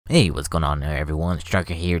Hey, what's going on there everyone,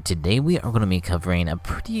 Striker here. Today we are going to be covering a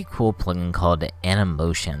pretty cool plugin called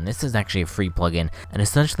AniMotion. This is actually a free plugin, and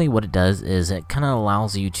essentially what it does is it kind of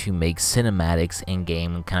allows you to make cinematics in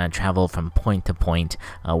game and kind of travel from point to point,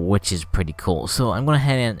 which is pretty cool. So I'm going to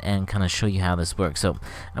head and kind of show you how this works. So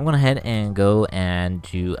I'm going to head and go and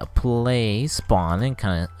do a play spawn and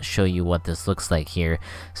kind of show you what this looks like here.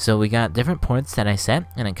 So we got different points that I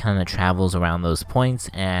set, and it kind of travels around those points,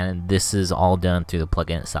 and this is all done through the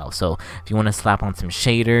plugin itself. So if you want to slap on some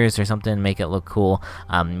shaders or something, make it look cool,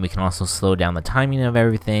 we can also slow down the timing of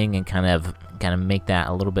everything and kind of make that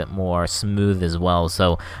a little bit more smooth as well.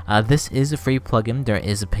 So this is a free plugin. There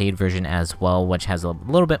is a paid version as well, which has a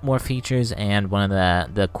little bit more features, and one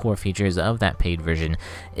of the core features of that paid version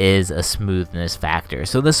is a smoothness factor.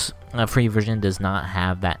 So this free version does not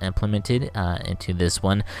have that implemented into this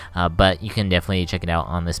one, but you can definitely check it out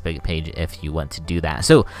on this big page if you want to do that.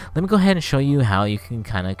 So let me go ahead and show you how you can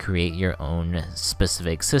kind of create your own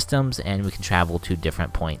specific systems, and we can travel to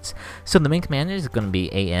different points. So the main command is going to be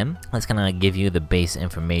AM. That's going to give you the base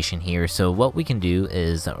information here. So what we can do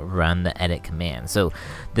is run the edit command. So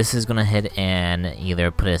this is going to head and either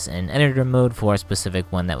put us in editor mode for a specific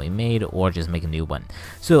one that we made, or just make a new one.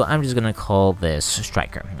 So I'm just going to call this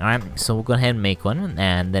Striker. Alright, so we'll go ahead and make one,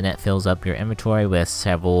 and then it fills up your inventory with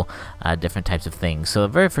several different types of things. So the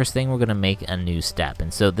very first thing, we're going to make a new step,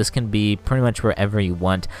 and so this can be pretty much wherever you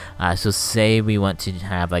want. So say we want to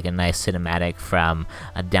have like a nice cinematic from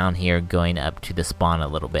down here going up to the spawn a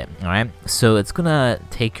little bit. Alright, so it's gonna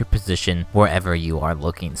take your position wherever you are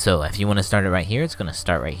looking. So if you want to start it right here, it's gonna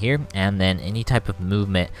start right here, and then any type of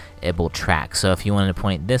movement it will track. So if you want to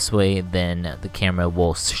point this way, then the camera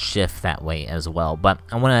will shift that way as well. But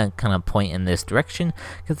I want to kind of point in this direction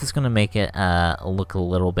because it's gonna make it look a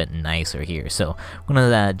little bit nicer here. So I'm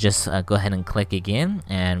gonna just go ahead and click again,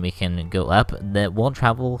 and we can go up. That will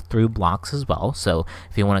travel through blocks as well. So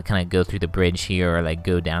if you want to kind of go through the bridge here or like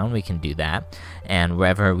go down, we can do that. And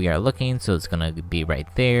wherever we are looking, so it's gonna be right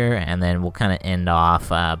there, and then we'll kind of end off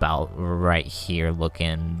about right here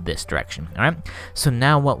looking this direction. Alright, so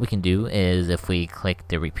now what we can do is if we click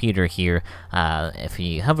the repeater here, if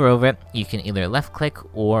you hover over it, you can either left click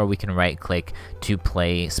or we can right click to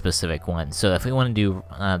play specific ones. So if we want to do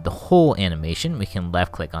the whole animation, we can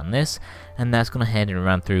left click on this, and that's going to head and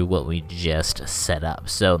run through what we just set up.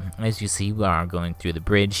 So as you see, we are going through the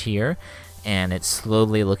bridge here, and it's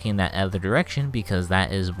slowly looking that other direction because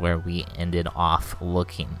that is where we ended off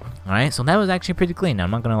looking. Alright, so that was actually pretty clean. I'm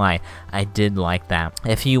not gonna lie, I did like that.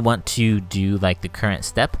 If you want to do like the current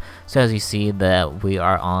step, so as you see that we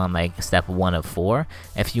are on like step 1 of 4,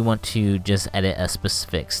 if you want to just edit a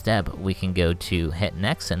specific step, we can go to hit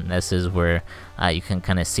next, and this is where you can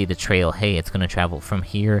kind of see the trail. Hey, it's gonna travel from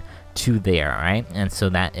here to there, right? And so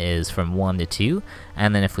that is from 1 to 2,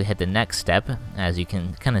 and then if we hit the next step, as you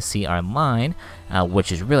can kind of see our line,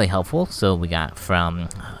 which is really helpful. So we got from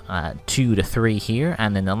 2 to 3 here,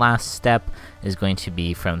 and then the last step is going to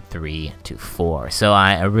be from 3 to 4. So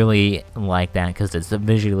I really like that because it's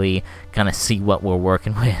visually kind of see what we're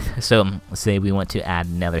working with. So say we want to add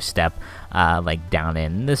another step like down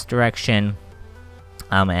in this direction.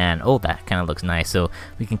 And oh, that kind of looks nice. So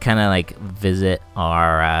we can kind of like visit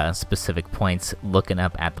our specific points looking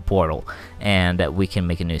up at the portal, and we can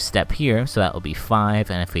make a new step here. So that will be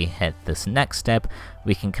 5, and if we hit this next step,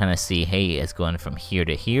 we can kind of see, hey, it's going from here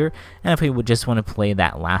to here. And if we would just want to play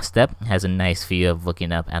that last step, it has a nice view of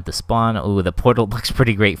looking up at the spawn. Oh, the portal looks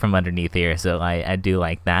pretty great from underneath here, so I do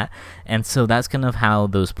like that. And so that's kind of how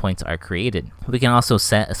those points are created. We can also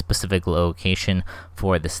set a specific location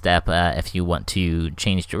for the step. If you want to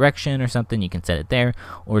change direction or something, you can set it there,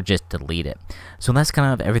 or just delete it. So that's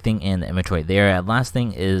kind of everything in the inventory there. Last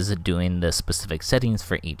thing is doing the specific settings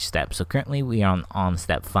for each step. So currently we are on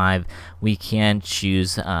step 5. We can choose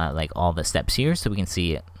like all the steps here, so we can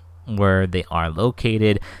see where they are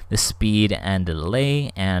located, the speed and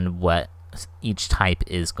delay, and what each type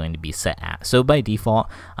is going to be set at. So by default,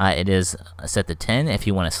 it is set to 10 if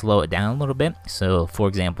you want to slow it down a little bit. So for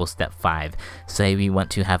example, step 5, say we want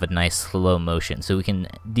to have a nice slow motion, so we can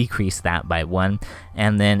decrease that by 1.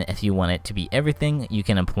 And then if you want it to be everything, you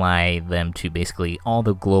can apply them to basically all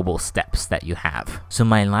the global steps that you have. So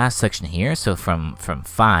my last section here, so from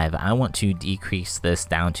 5, I want to decrease this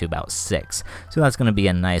down to about 6. So that's going to be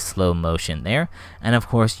a nice slow motion there. And of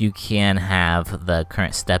course, you can have the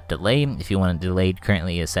current step delay if you want and delayed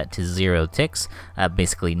currently is set to 0 ticks,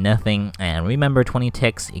 basically nothing. And remember, 20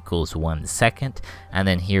 ticks equals 1 second. And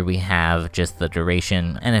then here we have just the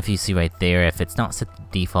duration, and if you see right there, if it's not set to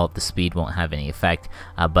default, the speed won't have any effect,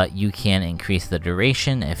 but you can increase the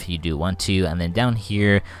duration if you do want to. And then down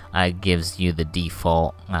here gives you the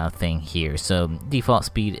default thing here. So default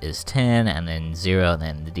speed is 10, and then 0, and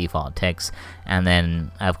then the default ticks, and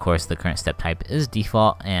then of course the current step type is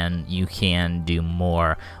default, and you can do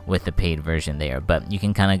more with the paid version there. But you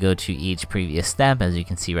can kind of go to each previous step. As you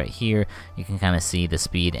can see right here, you can kind of see the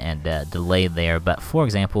speed and delay there. But for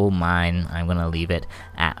example, mine, I'm going to leave it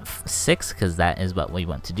at 6 because that is what we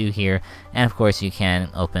want to do here. And of course you can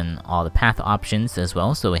open all the path options as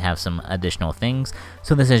well, so we have some additional things.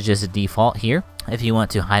 So this is just a default here. If you want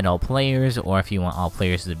to hide all players, or if you want all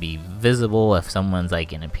players to be visible, if someone's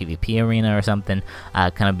like in a PvP arena or something,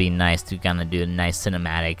 kind of be nice to kind of do a nice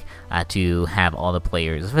cinematic to have all the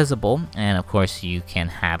players visible. And of course you can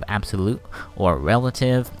have absolute or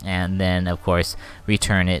relative, and then of course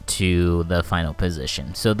return it to the final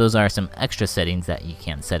position. So those are some extra settings that you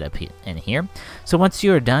can set up in here. So once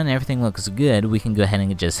you're done, everything looks good, we can go ahead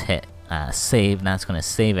and just hit save, and that's going to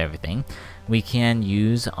save everything. We can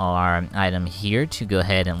use our item here to go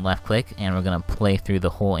ahead and left click, and we're going to play through the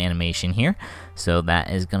whole animation here. So that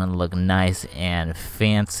is going to look nice and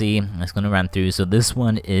fancy. It's going to run through. So this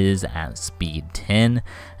one is at speed 10,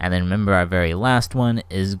 and then remember our very last one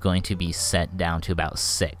is going to be set down to about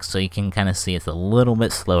 6. So you can kind of see it's a little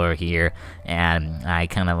bit slower here, and I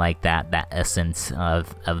kind of like that essence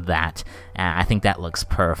of that. I think that looks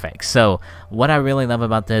perfect. So what I really love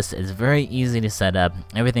about this is very easy to set up.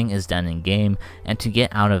 Everything is done in game, and to get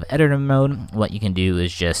out of editor mode, what you can do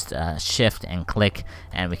is just shift and click,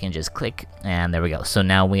 and we can just click, and there we go. So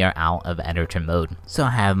now we are out of editor mode. So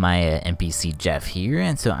I have my NPC Jeff here,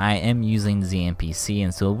 and so I am using ZNPC,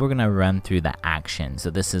 and so we're gonna run through the action. So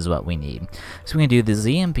this is what we need. So we're gonna do the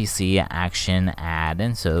ZNPC action add,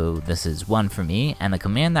 and so this is 1 for me, and the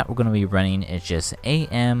command that we're gonna be running is just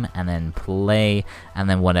AM and then play, and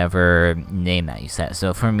then whatever name that you set.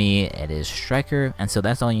 So for me it is Striker, and so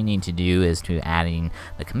that's all you need to do is to adding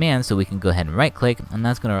the command. So we can go ahead and right click, and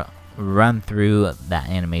that's gonna run through that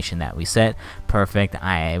animation that we set. Perfect.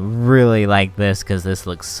 I really like this because this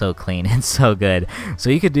looks so clean and so good. So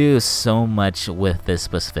you could do so much with this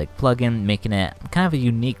specific plugin, making it kind of a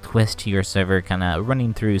unique twist to your server, kind of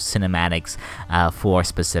running through cinematics for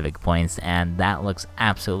specific points, and that looks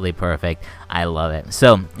absolutely perfect. I love it.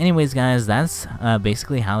 So anyways guys, that's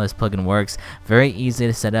basically how this plugin works. Very easy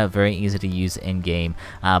to set up, very easy to use in game,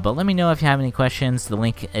 but let me know if you have any questions. The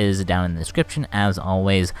link is down in the description as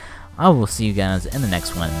always. I will see you guys in the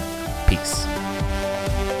next one. Peace.